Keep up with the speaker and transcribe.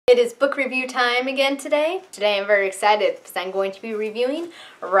It is book review time again today. Today I'm very excited because I'm going to be reviewing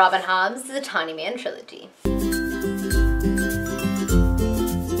Robin Hobb's The Tawny Man Trilogy.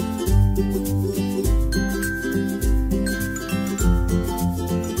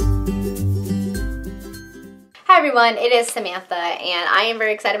 Hi everyone, it is Samantha and I am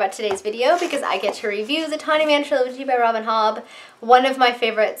very excited about today's video because I get to review The Tawny Man Trilogy by Robin Hobb, one of my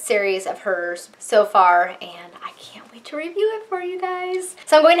favorite series of hers so far, and I can't wait to review it for you guys.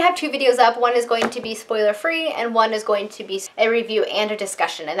 So I'm going to have two videos up. One is going to be spoiler free and one is going to be a review and a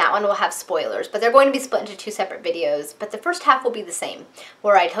discussion, and that one will have spoilers, but they're going to be split into two separate videos, but the first half will be the same,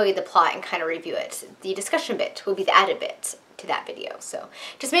 where I tell you the plot and kind of review it. The discussion bit will be the added bit to that video. So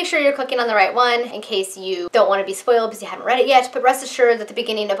just make sure you're clicking on the right one in case you don't want to be spoiled because you haven't read it yet, but rest assured that the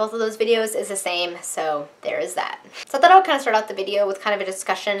beginning of both of those videos is the same, so there is that. So I thought I would kind of start out the video with kind of a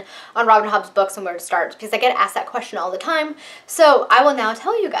discussion on Robin Hobb's books and where to start because I get asked that question all the time, so I will now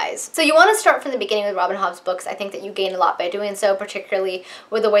tell you guys. So you want to start from the beginning with Robin Hobb's books. I think that you gain a lot by doing so, particularly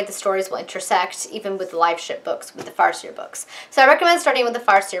with the way the stories will intersect, even with the live ship books, with the Farseer books. So I recommend starting with the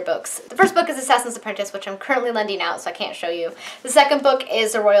Farseer books. The first book is Assassin's Apprentice, which I'm currently lending out, so I can't show you. The second book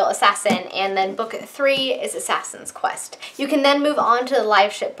is The Royal Assassin, and then book 3 is Assassin's Quest. You can then move on to the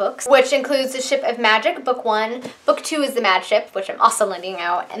live ship books, which includes The Ship of Magic, book 1. Book 2 is The Mad Ship, which I'm also lending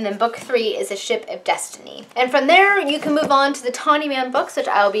out, and then book 3 is The Ship of Destiny. And from there, you can move on to the Tawny Man books, which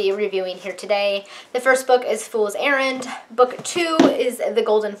I'll be reviewing here today. The first book is Fool's Errand, book 2 is The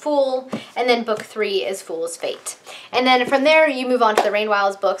Golden Fool, and then book 3 is Fool's Fate. And then from there, you move on to the Rain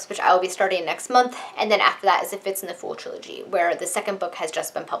Wilds books, which I will be starting next month, and then after that is the Fits in the Fool trilogy, where the second book has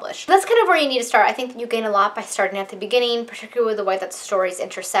just been published. So that's kind of where you need to start. I think that you gain a lot by starting at the beginning, particularly with the way that the stories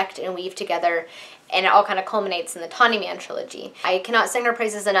intersect and weave together, and it all kind of culminates in the Tawny Man trilogy. I cannot sing her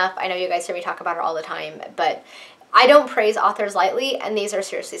praises enough. I know you guys hear me talk about her all the time, but I don't praise authors lightly, and these are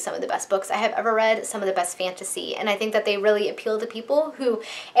seriously some of the best books I have ever read, some of the best fantasy, and I think that they really appeal to people who,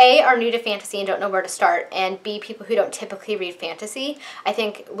 A, are new to fantasy and don't know where to start, and B, people who don't typically read fantasy, I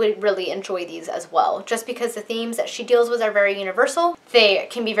think would really enjoy these as well, just because the themes that she deals with are very universal. They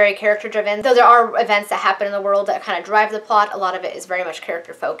can be very character-driven. Though there are events that happen in the world that kind of drive the plot, a lot of it is very much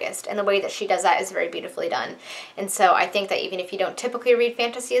character-focused, and the way that she does that is very beautifully done. And so I think that even if you don't typically read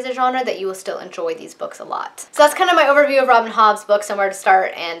fantasy as a genre, that you will still enjoy these books a lot. So that's kind of my overview of Robin Hobb's books and where to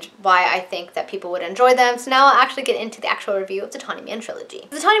start and why I think that people would enjoy them. So now I'll actually get into the actual review of the Tawny Man trilogy.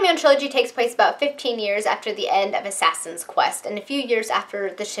 The Tawny Man trilogy takes place about 15 years after the end of Assassin's Quest and a few years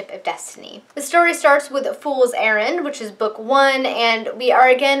after The Ship of Destiny. The story starts with Fool's Errand, which is book 1, and we are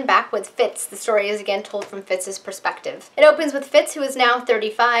again back with Fitz. The story is again told from Fitz's perspective. It opens with Fitz, who is now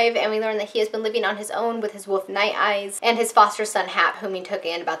 35, and we learn that he has been living on his own with his wolf Night Eyes and his foster son Hap, whom he took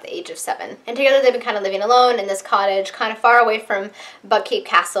in about the age of 7. And together they've been kind of living alone in this cottage, kind of far away from Buckkeep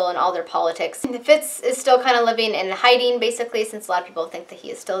Castle and all their politics. And Fitz is still kind of living in hiding, basically, since a lot of people think that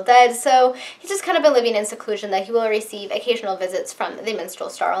he is still dead, so he's just kind of been living in seclusion, that he will receive occasional visits from the minstrel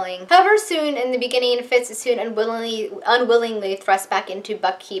Starling. However, soon in the beginning, Fitz is soon unwillingly thrust back into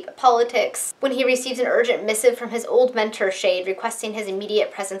Buckkeep politics when he receives an urgent missive from his old mentor Shade requesting his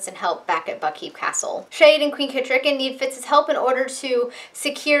immediate presence and help back at Buckkeep Castle. Shade and Queen Katrika need Fitz's help in order to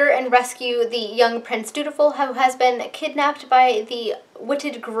secure and rescue the young Prince Dutiful, who has been kidnapped by the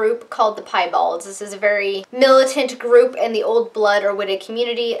witted group called the Piebalds. This is a very militant group in the old blood or witted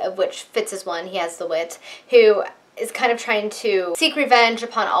community, of which Fitz is one. He has the wit, who is kind of trying to seek revenge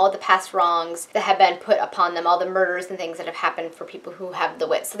upon all of the past wrongs that have been put upon them, all the murders and things that have happened for people who have the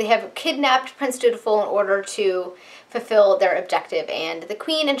wit. So they have kidnapped Prince Dutiful in order to fulfill their objective, and the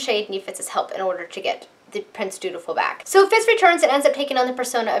Queen and Shade need Fitz's help in order to get the Prince Dutiful back. So Fitz returns and ends up taking on the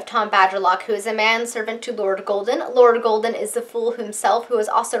persona of Tom Badgerlock, who is a manservant to Lord Golden. Lord Golden is the fool himself, who has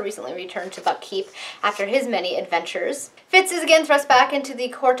also recently returned to Buckkeep after his many adventures. Fitz is again thrust back into the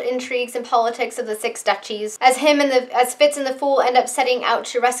court intrigues and politics of the Six Duchies, as Fitz and the Fool end up setting out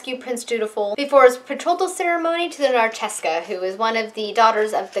to rescue Prince Dutiful before his betrothal ceremony to the Narcheska, who is one of the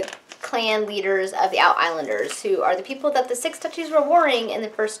daughters of the clan leaders of the Out Islanders, who are the people that the Six Duchies were warring in the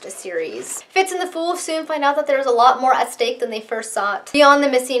first series. Fitz and the Fool soon find out that there is a lot more at stake than they first thought, beyond the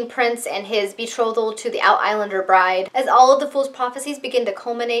missing prince and his betrothal to the Out Islander bride, as all of the Fool's prophecies begin to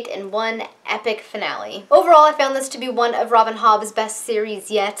culminate in one epic finale. Overall, I found this to be one of Robin Hobb's best series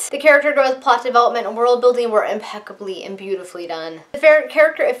yet. The character growth, plot development, and world building were impeccably and beautifully done. The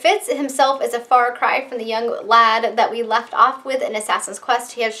character of Fitz himself is a far cry from the young lad that we left off with in Assassin's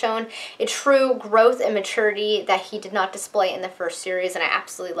Quest. He has shown a true growth and maturity that he did not display in the first series, and I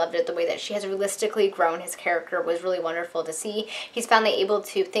absolutely loved it. The way that she has realistically grown his character was really wonderful to see. He's finally able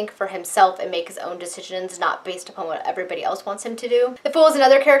to think for himself and make his own decisions, not based upon what everybody else wants him to do. The Fool is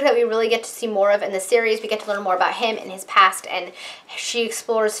another character that we really get to see more of in the series. We get to learn more about him and his past, and she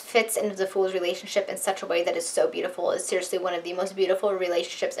explores Fitz and the Fool's relationship in such a way that is so beautiful. It's seriously one of the most beautiful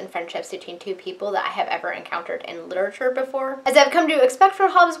relationships and friendships between two people that I have ever encountered in literature before. As I've come to expect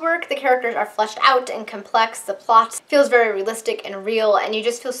from Hobb's work, the characters are fleshed out and complex, the plot feels very realistic and real, and you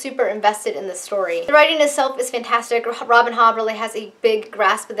just feel super invested in the story. The writing itself is fantastic. Robin Hobb really has a big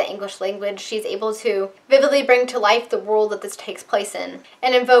grasp of the English language. She's able to vividly bring to life the world that this takes place in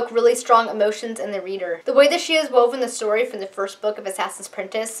and invoke really strong emotions in the reader. The way that she has woven the story from the first book of Assassin's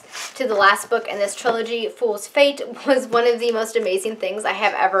Apprentice to the last book in this trilogy, Fool's Fate, was one of the most amazing things I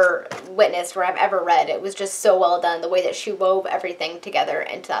have ever witnessed or I've ever read. It was just so well done, the way that she wove everything together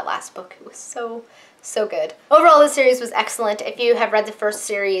into that last book. It was so good. Overall, this series was excellent. If you have read the first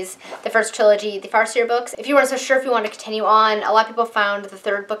series, the first trilogy, the Farseer books, if you weren't so sure if you want to continue on, a lot of people found the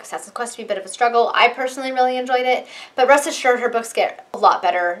third book, Assassin's Quest, to be a bit of a struggle. I personally really enjoyed it, but rest assured her books get a lot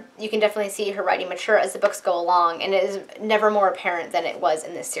better. You can definitely see her writing mature as the books go along, and it is never more apparent than it was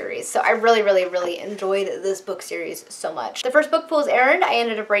in this series. So I really enjoyed this book series so much. The first book, Fool's Errand, I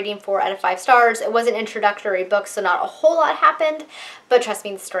ended up rating 4 out of 5 stars. It was an introductory book, so not a whole lot happened, but trust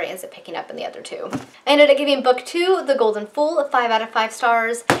me, the story ends up picking up in the other two. I ended up giving book 2, The Golden Fool, a 5 out of 5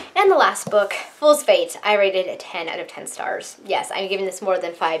 stars. And the last book, Fool's Fate, I rated a 10 out of 10 stars. Yes, I'm giving this more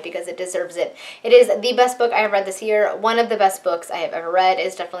than 5 because it deserves it. It is the best book I have read this year. One of the best books I have ever read. It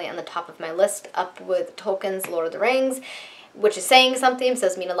is definitely on the top of my list, up with Tolkien's Lord of the Rings, which is saying something, so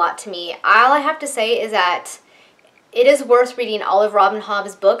does mean a lot to me. All I have to say is that it is worth reading all of Robin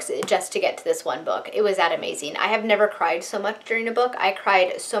Hobb's books just to get to this one book. It was that amazing. I have never cried so much during a book. I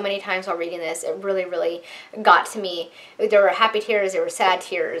cried so many times while reading this. It really got to me. There were happy tears, there were sad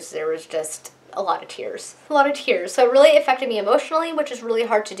tears, there was just a lot of tears. A lot of tears. So it really affected me emotionally, which is really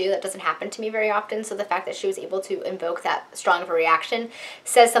hard to do. That doesn't happen to me very often. So the fact that she was able to invoke that strong of a reaction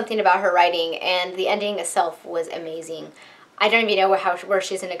says something about her writing, and the ending itself was amazing. I don't even know where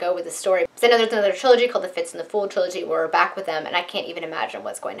she's going to go with the story. Because I know there's another trilogy called the Fitz and the Fool trilogy. We're back with them, and I can't even imagine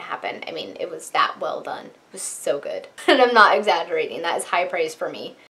what's going to happen. I mean, it was that well done. It was so good. And I'm not exaggerating. That is high praise for me.